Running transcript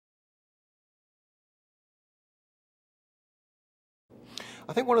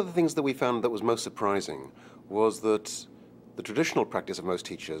I think one of the things that we found that was most surprising was that the traditional practice of most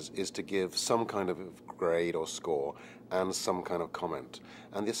teachers is to give some kind of grade or score and some kind of comment.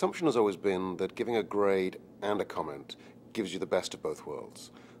 And the assumption has always been that giving a grade and a comment gives you the best of both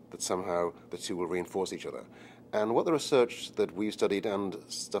worlds, that somehow the two will reinforce each other. And what the research that we've studied and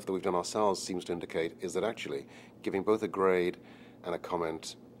stuff that we've done ourselves seems to indicate is that actually giving both a grade and a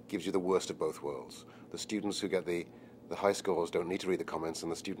comment gives you the worst of both worlds. The students who get the high scores don't need to read the comments,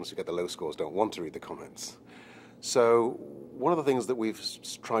 and the students who get the low scores don't want to read the comments. So one of the things that we've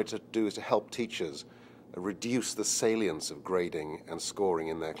tried to do is to help teachers reduce the salience of grading and scoring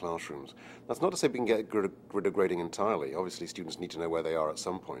in their classrooms. That's not to say we can get rid of grading entirely. Obviously, students need to know where they are at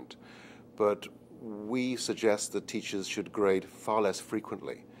some point. But we suggest that teachers should grade far less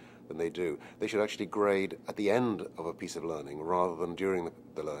frequently than they do. They should actually grade at the end of a piece of learning rather than during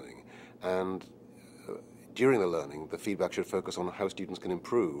the learning. And during the learning, the feedback should focus on how students can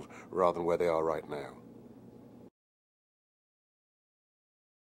improve rather than where they are right now.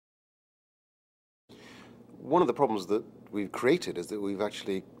 One of the problems that we've created is that we've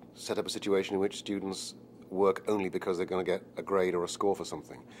actually set up a situation in which students work only because they're going to get a grade or a score for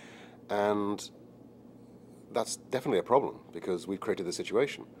something. And that's definitely a problem because we've created this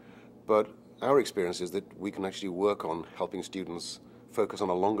situation. But our experience is that we can actually work on helping students focus on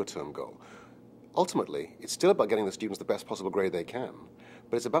a longer-term goal. Ultimately, it's still about getting the students the best possible grade they can,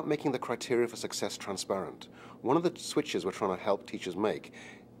 but it's about making the criteria for success transparent. One of the switches we're trying to help teachers make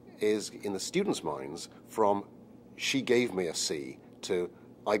is in the students' minds from "she gave me a C" to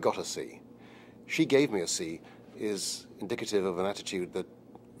 "I got a C." "She gave me a C" is indicative of an attitude that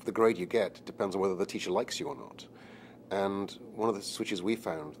the grade you get depends on whether the teacher likes you or not. And one of the switches we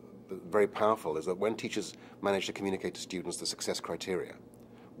found very powerful is that when teachers manage to communicate to students the success criteria,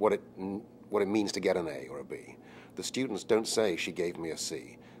 what it means to get an A or a B, the students don't say "she gave me a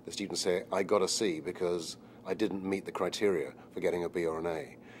C." The students say "I got a C because I didn't meet the criteria for getting a B or an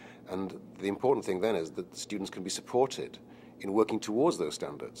A." And the important thing then is that the students can be supported in working towards those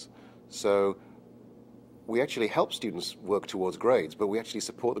standards. So we actually help students work towards grades, but we actually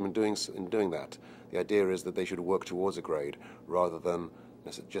support them in doing that. The idea is that they should work towards a grade rather than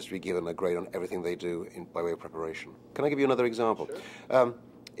just be given a grade on everything they do by way of preparation. Can I give you another example? Sure.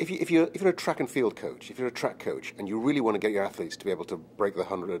 If you're a track and field coach, if you're a track coach, and you really want to get your athletes to be able to break the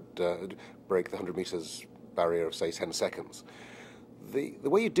 100 meters barrier of, say, 10 seconds, the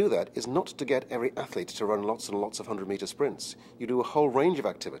way you do that is not to get every athlete to run lots and lots of 100-meter sprints. You do a whole range of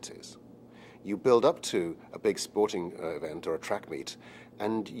activities. You build up to a big sporting event or a track meet,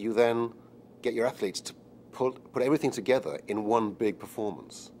 and you then get your athletes to put everything together in one big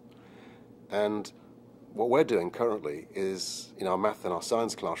performance. And what we're doing currently is, in our math and our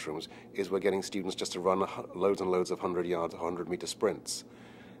science classrooms, is we're getting students just to run loads and loads of 100-yard, 100-meter sprints.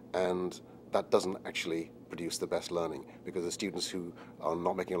 And that doesn't actually produce the best learning, because the students who are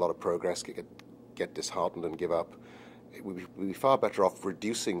not making a lot of progress get disheartened and give up. We'd be far better off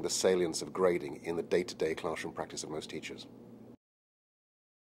reducing the salience of grading in the day-to-day classroom practice of most teachers.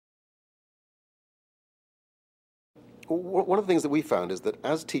 One of the things that we found is that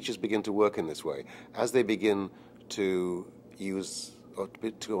as teachers begin to work in this way, as they begin to use or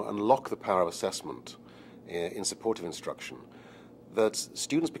to unlock the power of assessment in supportive instruction, that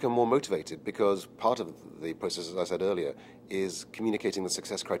students become more motivated, because part of the process, as I said earlier, is communicating the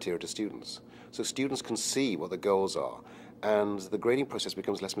success criteria to students. So students can see what the goals are, and the grading process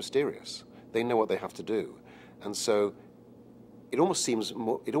becomes less mysterious. They know what they have to do. And so it almost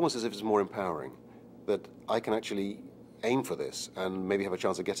as if it's more empowering, that I can actually aim for this and maybe have a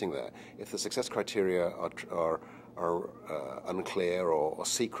chance of getting there. If the success criteria are unclear or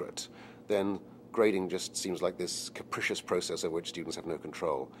secret, then grading just seems like this capricious process of which students have no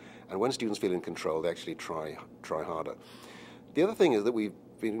control. And when students feel in control, they actually try harder. The other thing is that we've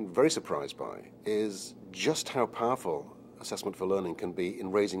been very surprised by is just how powerful assessment for learning can be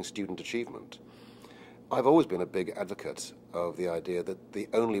in raising student achievement. I've always been a big advocate of the idea that the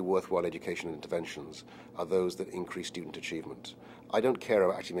only worthwhile education interventions are those that increase student achievement. I don't care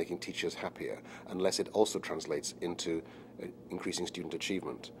about actually making teachers happier unless it also translates into increasing student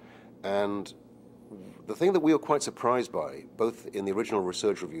achievement. And the thing that we were quite surprised by, both in the original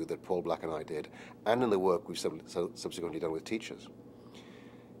research review that Paul Black and I did, and in the work we've subsequently done with teachers,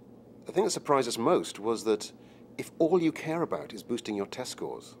 the thing that surprised us most was that if all you care about is boosting your test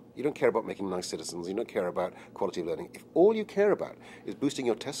scores, you don't care about making nice citizens, you don't care about quality of learning, if all you care about is boosting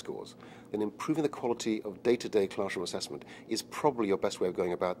your test scores, then improving the quality of day-to-day classroom assessment is probably your best way of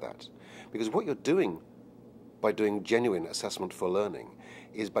going about that. Because what you're doing by doing genuine assessment for learning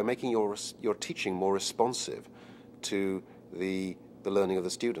is by making your teaching more responsive to the the learning of the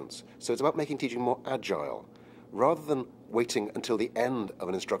students. So it's about making teaching more agile. Rather than waiting until the end of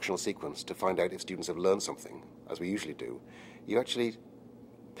an instructional sequence to find out if students have learned something, as we usually do, you actually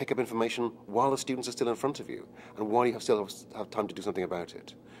pick up information while the students are still in front of you and while you still have time to do something about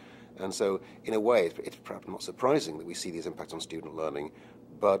it. And so, in a way, it's perhaps not surprising that we see these impacts on student learning,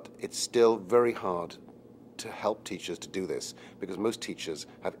 but it's still very hard to help teachers to do this because most teachers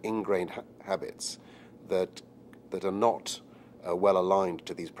have ingrained habits that are not well aligned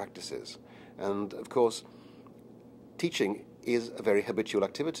to these practices. And of course, teaching is a very habitual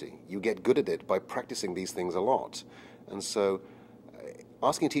activity. You get good at it by practicing these things a lot. And so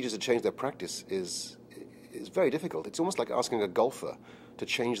asking teachers to change their practice is very difficult. It's almost like asking a golfer to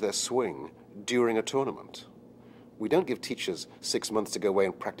change their swing during a tournament. We don't give teachers 6 months to go away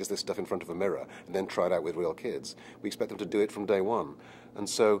and practice this stuff in front of a mirror and then try it out with real kids. We expect them to do it from day one. And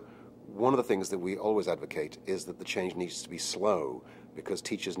so one of the things that we always advocate is that the change needs to be slow because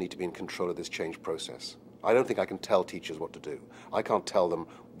teachers need to be in control of this change process. I don't think I can tell teachers what to do. I can't tell them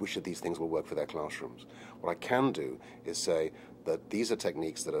which of these things will work for their classrooms. What I can do is say that these are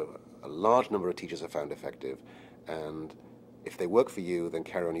techniques that a large number of teachers have found effective, and if they work for you, then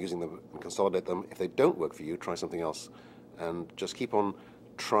carry on using them and consolidate them. If they don't work for you, try something else, and just keep on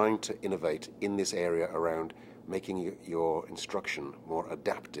trying to innovate in this area around making your instruction more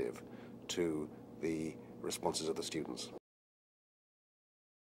adaptive to the responses of the students.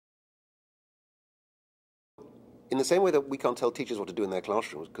 In the same way that we can't tell teachers what to do in their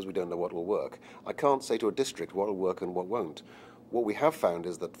classrooms because we don't know what will work, I can't say to a district what will work and what won't. What we have found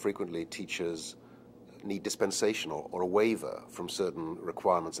is that frequently teachers need dispensation or a waiver from certain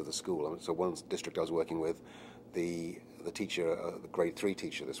requirements of the school. I mean, so one district I was working with, the teacher, the grade 3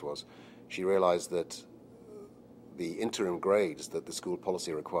 teacher this was, she realized that the interim grades that the school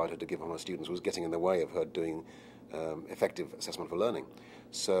policy required her to give on her students was getting in the way of her doing effective assessment for learning.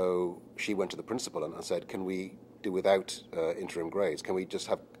 So she went to the principal and said, can we do without interim grades? Can we just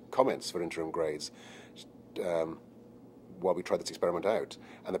have comments for interim grades while we try this experiment out?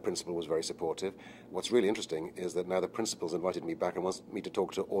 And the principal was very supportive. What's really interesting is that now the principal's invited me back and wants me to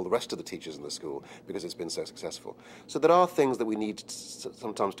talk to all the rest of the teachers in the school because it's been so successful. So there are things that we need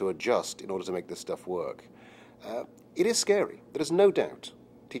sometimes to adjust in order to make this stuff work. It is scary, there is no doubt.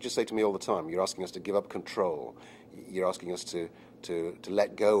 Teachers say to me all the time, you're asking us to give up control, you're asking us to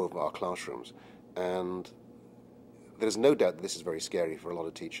let go of our classrooms. And there is no doubt that this is very scary for a lot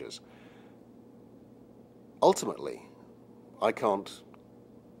of teachers. Ultimately, I can't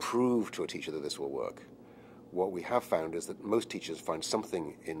prove to a teacher that this will work. What we have found is that most teachers find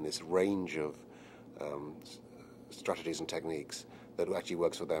something in this range of strategies and techniques that actually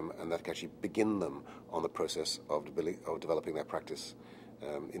works for them and that can actually begin them on the process of developing their practice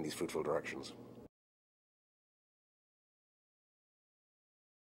in these fruitful directions.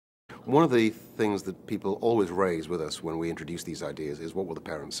 One of the things that people always raise with us when we introduce these ideas is what will the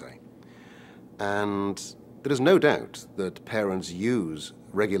parents say? And there is no doubt that parents use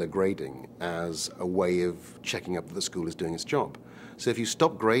regular grading as a way of checking up that the school is doing its job. So if you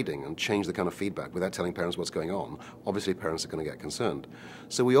stop grading and change the kind of feedback without telling parents what's going on, obviously parents are going to get concerned.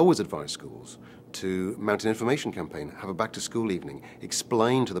 So we always advise schools to mount an information campaign, have a back-to-school evening,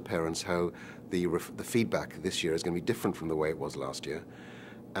 explain to the parents how the feedback this year is going to be different from the way it was last year.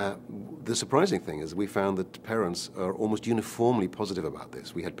 The surprising thing is we found that parents are almost uniformly positive about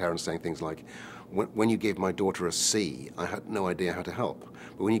this. We had parents saying things like, when you gave my daughter a C, I had no idea how to help.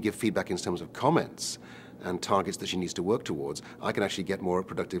 But when you give feedback in terms of comments and targets that she needs to work towards, I can actually get more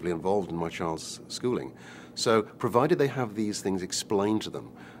productively involved in my child's schooling. So provided they have these things explained to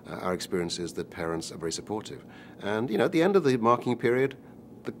them, our experience is that parents are very supportive. And, you know, at the end of the marking period,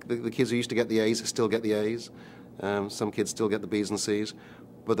 the kids who used to get the A's still get the A's. Some kids still get the B's and C's.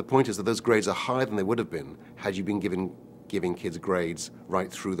 But the point is that those grades are higher than they would have been had you been giving kids grades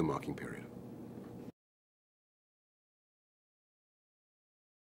right through the marking period.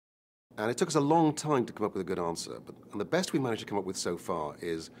 And it took us a long time to come up with a good answer, and the best we managed to come up with so far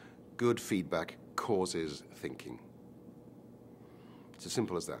is good feedback causes thinking. It's as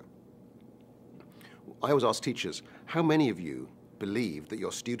simple as that. I always ask teachers, how many of you believe that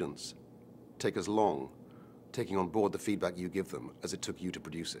your students take as long taking on board the feedback you give them as it took you to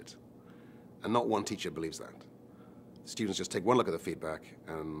produce it? And not one teacher believes that. Students just take one look at the feedback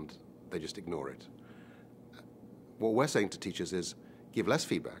and they just ignore it. What we're saying to teachers is give less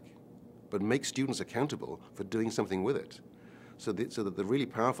feedback, but make students accountable for doing something with it. So that the really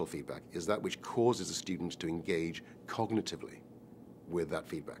powerful feedback is that which causes the students to engage cognitively with that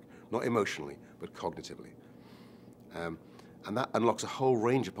feedback. Not emotionally, but cognitively. And that unlocks a whole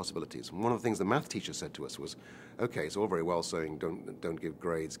range of possibilities. And one of the things the math teacher said to us was, okay, it's all very well saying don't give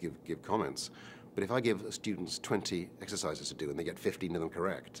grades, give comments. But if I give students 20 exercises to do and they get 15 of them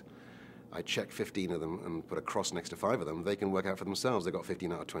correct, I check 15 of them and put a cross next to 5 of them, they can work out for themselves they got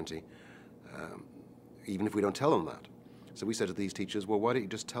 15 out of 20, even if we don't tell them that. So we said to these teachers, well, why don't you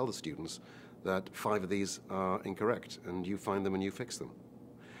just tell the students that 5 of these are incorrect, and you find them and you fix them.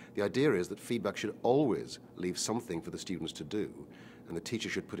 The idea is that feedback should always leave something for the students to do, and the teacher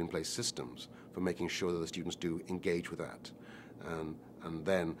should put in place systems for making sure that the students do engage with that. And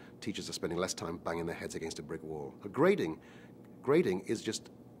then teachers are spending less time banging their heads against a brick wall. Grading is just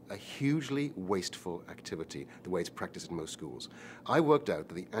a hugely wasteful activity, the way it's practiced in most schools. I worked out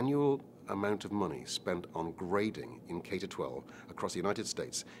that the annual amount of money spent on grading in K-12 across the United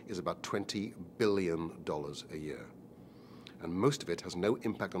States is about $20 billion a year. And most of it has no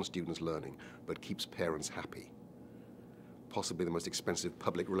impact on students' learning, but keeps parents happy. Possibly the most expensive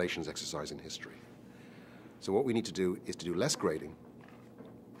public relations exercise in history. So what we need to do is to do less grading,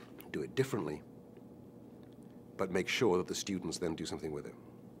 do it differently, but make sure that the students then do something with it.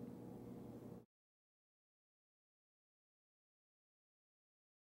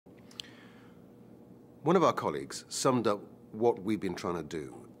 One of our colleagues summed up what we've been trying to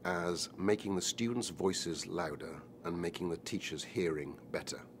do as making the students' voices louder and making the teachers' hearing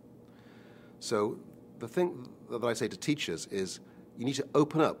better. So the thing that I say to teachers is you need to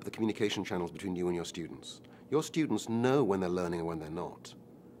open up the communication channels between you and your students. Your students know when they're learning and when they're not.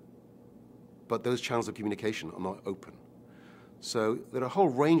 But those channels of communication are not open. So there are a whole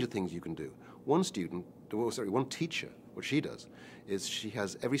range of things you can do. One teacher, what she does is she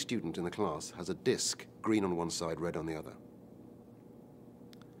has every student in the class has a disc, green on one side, red on the other.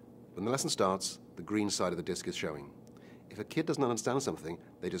 When the lesson starts, the green side of the disc is showing. If a kid doesn't understand something,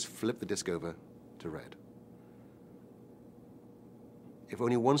 they just flip the disc over to red. If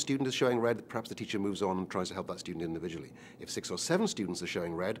only one student is showing red, perhaps the teacher moves on and tries to help that student individually. If 6 or 7 students are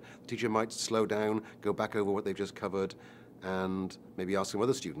showing red, the teacher might slow down, go back over what they've just covered, and maybe ask some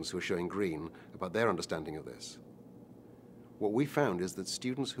other students who are showing green about their understanding of this. What we found is that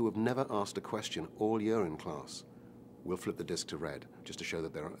students who have never asked a question all year in class will flip the disc to red, just to show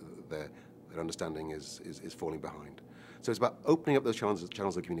that their understanding is falling behind. So it's about opening up those channels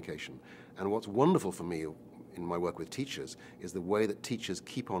of communication. And what's wonderful for me in my work with teachers is the way that teachers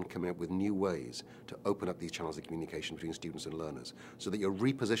keep on coming up with new ways to open up these channels of communication between students and learners, so that you're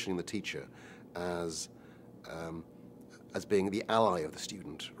repositioning the teacher as being the ally of the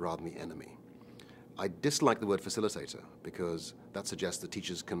student rather than the enemy. I dislike the word facilitator because that suggests that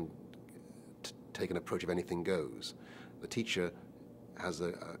teachers can take an approach of anything goes. The teacher has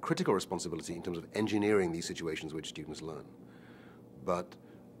a critical responsibility in terms of engineering these situations in which students learn. But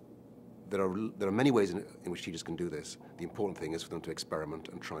there are many ways in which teachers can do this. The important thing is for them to experiment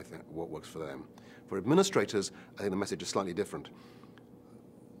and try what works for them. For administrators, I think the message is slightly different.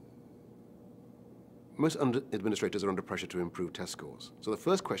 Most administrators are under pressure to improve test scores. So the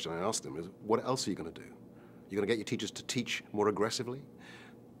first question I ask them is, what else are you going to do? You're going to get your teachers to teach more aggressively?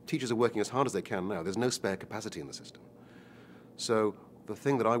 Teachers are working as hard as they can now. There's no spare capacity in the system. So the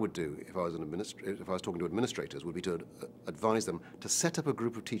thing that I would do if I was talking to administrators would be to advise them to set up a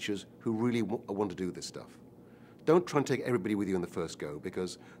group of teachers who really want to do this stuff. Don't try and take everybody with you in the first go,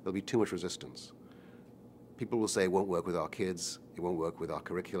 because there'll be too much resistance. People will say it won't work with our kids, it won't work with our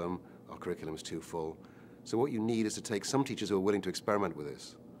curriculum is too full. So what you need is to take some teachers who are willing to experiment with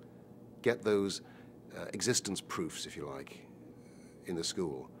this, get those existence proofs, if you like, in the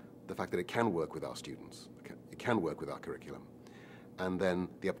school, the fact that it can work with our students, it can work with our curriculum, and then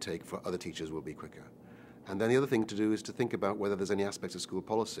the uptake for other teachers will be quicker. And then the other thing to do is to think about whether there's any aspects of school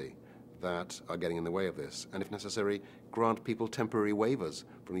policy that are getting in the way of this, and if necessary, grant people temporary waivers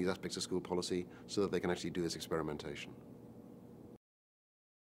from these aspects of school policy so that they can actually do this experimentation.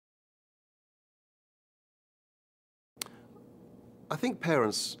 I think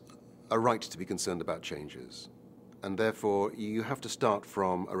parents are right to be concerned about changes, and therefore you have to start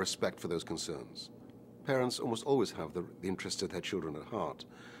from a respect for those concerns. Parents almost always have the interests of their children at heart.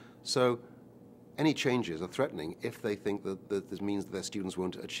 So any changes are threatening if they think that this means that their students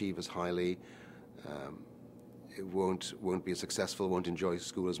won't achieve as highly, it won't be as successful, won't enjoy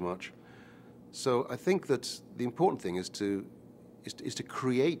school as much. So I think that the important thing is to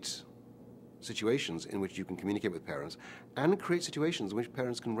create situations in which you can communicate with parents and create situations in which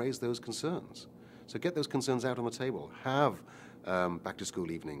parents can raise those concerns. So get those concerns out on the table. Have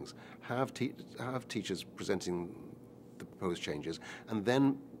back-to-school evenings. Have teachers presenting the proposed changes, and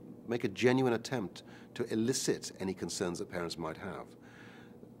then make a genuine attempt to elicit any concerns that parents might have.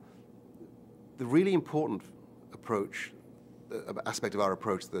 The really important approach aspect of our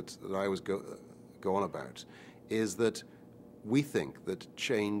approach that I always go on about is that we think that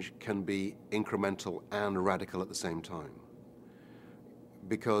change can be incremental and radical at the same time.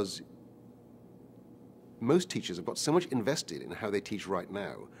 Because most teachers have got so much invested in how they teach right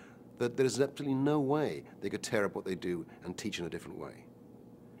now that there is absolutely no way they could tear up what they do and teach in a different way.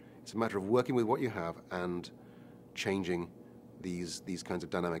 It's a matter of working with what you have and changing these kinds of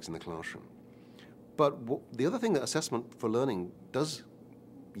dynamics in the classroom. But the other thing that assessment for learning does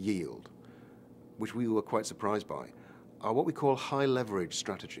yield, which we were quite surprised by, are what we call high leverage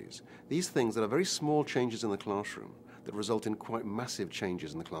strategies. These things that are very small changes in the classroom that result in quite massive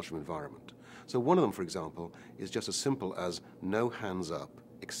changes in the classroom environment. So one of them, for example, is just as simple as no hands up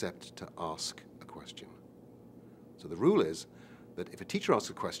except to ask a question. So the rule is that if a teacher asks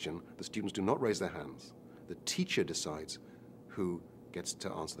a question, the students do not raise their hands. The teacher decides who gets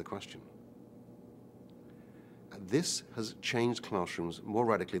to answer the question. And this has changed classrooms more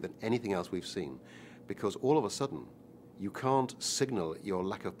radically than anything else we've seen, because all of a sudden, you can't signal your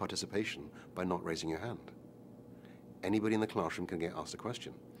lack of participation by not raising your hand. Anybody in the classroom can get asked a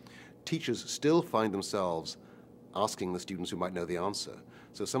question. Teachers still find themselves asking the students who might know the answer.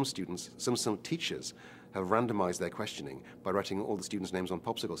 So some teachers have randomized their questioning by writing all the students' names on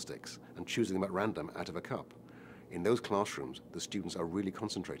popsicle sticks and choosing them at random out of a cup. In those classrooms, the students are really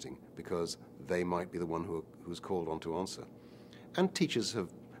concentrating because they might be the one who's called on to answer. And teachers have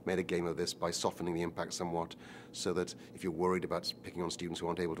made a game of this by softening the impact somewhat, so that if you're worried about picking on students who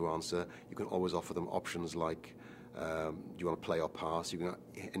aren't able to answer, you can always offer them options like, do you want to play or pass?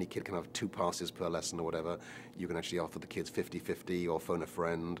 Any kid can have 2 passes per lesson or whatever. You can actually offer the kids 50-50 or phone a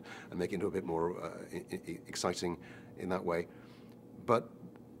friend and make it into a bit more exciting in that way. But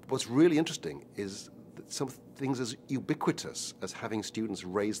what's really interesting is that some things as ubiquitous as having students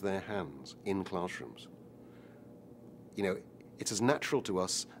raise their hands in classrooms. You know, it's as natural to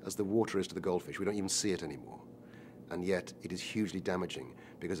us as the water is to the goldfish. We don't even see it anymore. And yet it is hugely damaging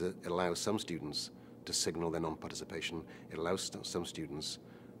because it allows some students to signal their non-participation. It allows some students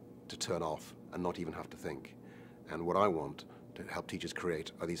to turn off and not even have to think. And what I want to help teachers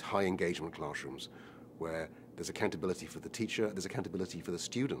create are these high engagement classrooms where there's accountability for the teacher, there's accountability for the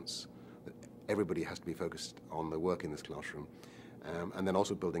students. Everybody has to be focused on the work in this classroom. And then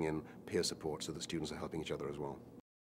also building in peer support so that students are helping each other as well.